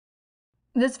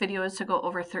This video is to go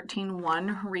over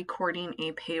 13.1, recording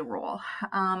a payroll.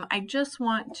 I just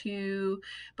want to,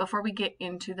 before we get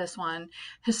into this one,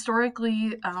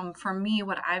 historically, for me,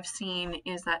 what I've seen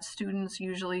is that students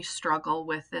usually struggle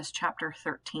with this chapter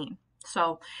 13.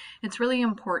 So it's really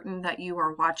important that you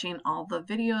are watching all the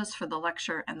videos for the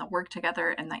lecture and the work together,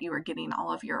 and that you are getting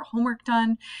all of your homework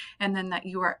done, and then that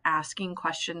you are asking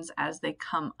questions as they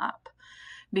come up,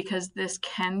 because this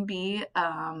can be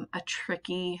a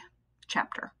tricky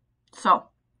chapter. So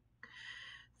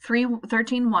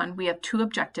 13.1, we have two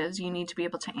objectives. You need to be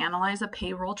able to analyze a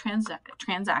payroll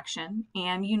transaction,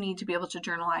 and you need to be able to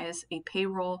journalize a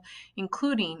payroll,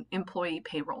 including employee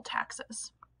payroll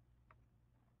taxes.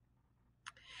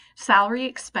 Salary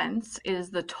expense is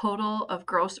the total of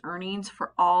gross earnings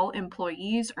for all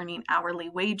employees earning hourly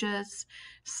wages,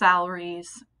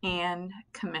 salaries, and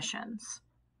commissions.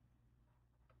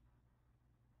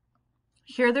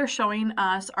 Here they're showing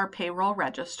us our payroll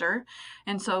register,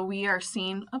 and so we are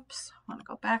seeing, oops, I want to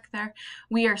go back there.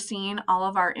 We are seeing all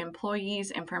of our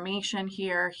employees' information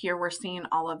here. Here we're seeing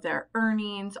all of their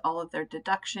earnings, all of their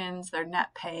deductions, their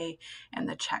net pay, and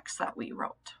the checks that we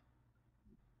wrote.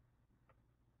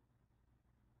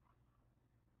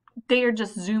 They are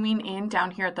just zooming in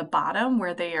down here at the bottom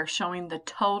where they are showing the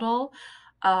total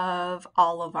of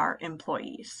all of our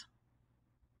employees.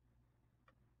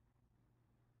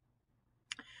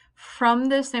 From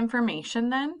this information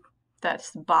then,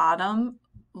 that's bottom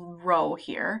row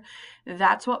here,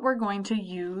 that's what we're going to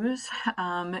use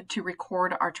to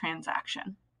record our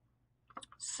transaction.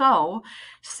 So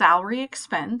salary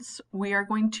expense, we are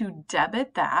going to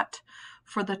debit that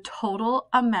for the total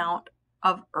amount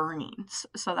of earnings.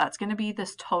 So that's going to be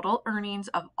this total earnings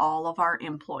of all of our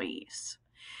employees.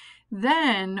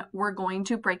 Then we're going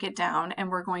to break it down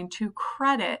and we're going to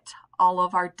credit all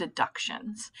of our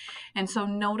deductions. And so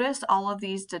notice all of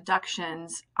these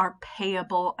deductions are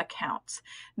payable accounts.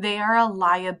 They are a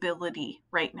liability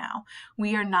right now.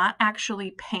 We are not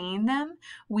actually paying them.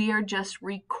 We are just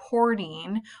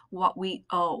recording what we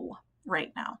owe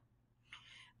right now.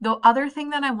 The other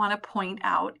thing that I want to point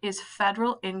out is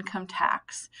federal income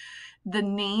tax. The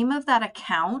name of that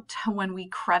account, when we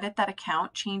credit that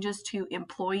account, changes to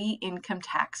employee income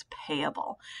tax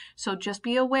payable. So just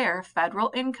be aware,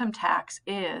 federal income tax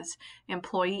is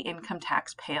employee income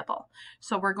tax payable.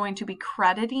 So we're going to be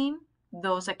crediting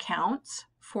those accounts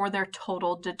for their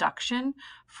total deduction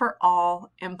for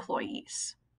all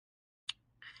employees.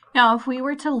 Now, if we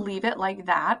were to leave it like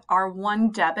that, our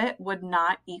one debit would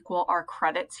not equal our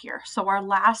credits here. So our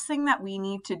last thing that we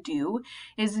need to do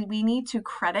is we need to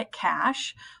credit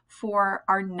cash for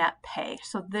our net pay.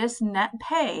 So this net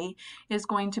pay is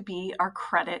going to be our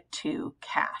credit to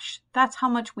cash. That's how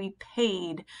much we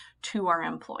paid to our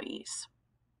employees.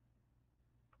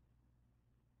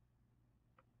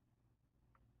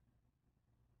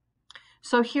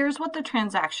 So here's what the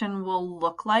transaction will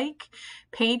look like.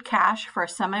 Paid cash for a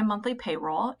semi-monthly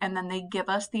payroll, and then they give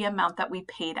us the amount that we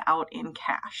paid out in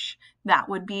cash. That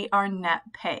would be our net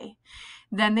pay.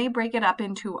 Then they break it up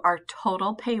into our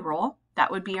total payroll.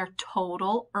 That would be our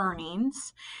total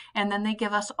earnings. And then they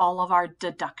give us all of our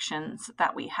deductions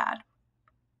that we had.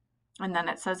 And then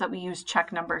it says that we use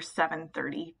check number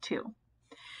 732.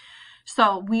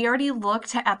 So we already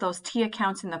looked at those T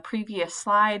accounts in the previous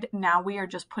slide. Now we are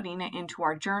just putting it into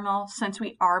our journal. Since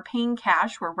we are paying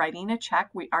cash, we're writing a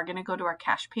check. We are going to go to our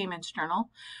cash payments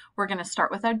journal. We're going to start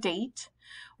with our date.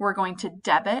 We're going to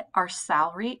debit our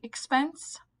salary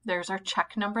expense. There's our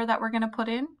check number that we're going to put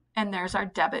in, and there's our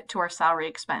debit to our salary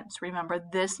expense. Remember,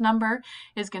 this number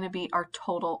is going to be our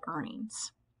total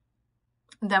earnings.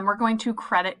 Then we're going to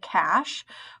credit cash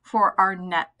for our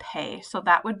net pay. So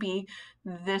that would be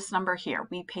this number here.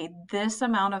 We paid this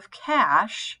amount of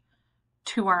cash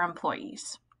to our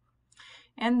employees.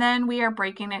 And then we are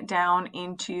breaking it down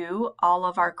into all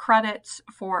of our credits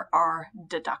for our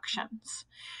deductions.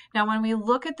 Now, when we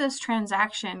look at this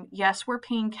transaction, yes, we're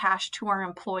paying cash to our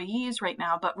employees right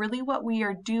now, but really what we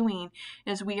are doing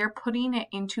is we are putting it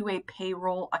into a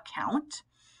payroll account.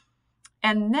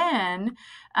 And then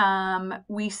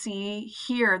we see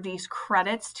here these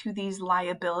credits to these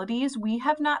liabilities. We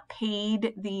have not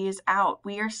paid these out.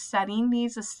 We are setting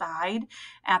these aside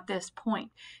at this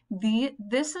point.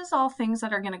 This is all things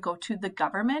that are going to go to the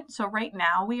government. So right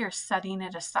now we are setting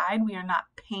it aside. We are not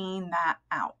paying that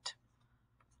out.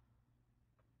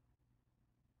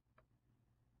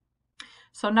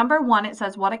 So number 1, it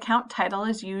says what account title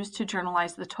is used to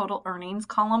journalize the total earnings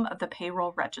column of the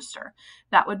payroll register.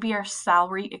 That would be our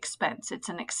salary expense. It's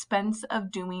an expense of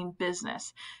doing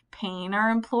business. Paying our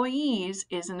employees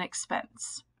is an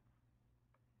expense.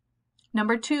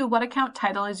 Number 2, what account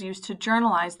title is used to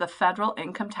journalize the federal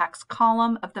income tax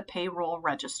column of the payroll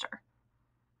register?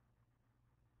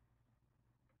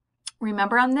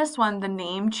 Remember on this one, the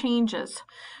name changes.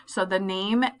 So the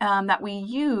name that we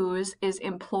use is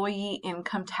Employee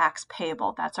Income Tax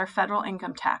Payable. That's our federal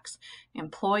income tax.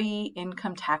 Employee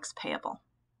Income Tax Payable.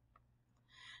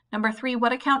 Number 3,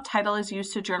 what account title is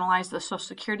used to journalize the Social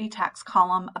Security tax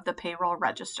column of the payroll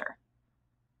register?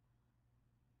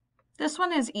 This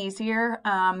one is easier.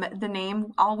 The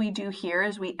name, all we do here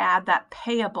is we add that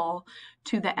payable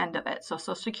to the end of it. So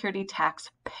Social Security tax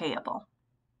payable.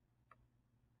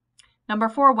 Number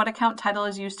 4, what account title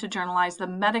is used to journalize the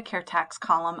Medicare tax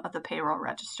column of the payroll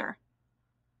register?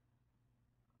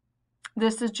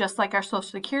 This is just like our Social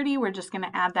Security. We're just going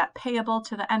to add that payable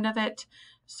to the end of it.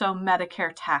 So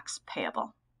Medicare tax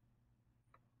payable.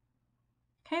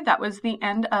 Okay, that was the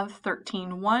end of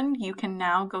 13.1. You can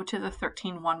now go to the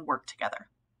 13.1 work together.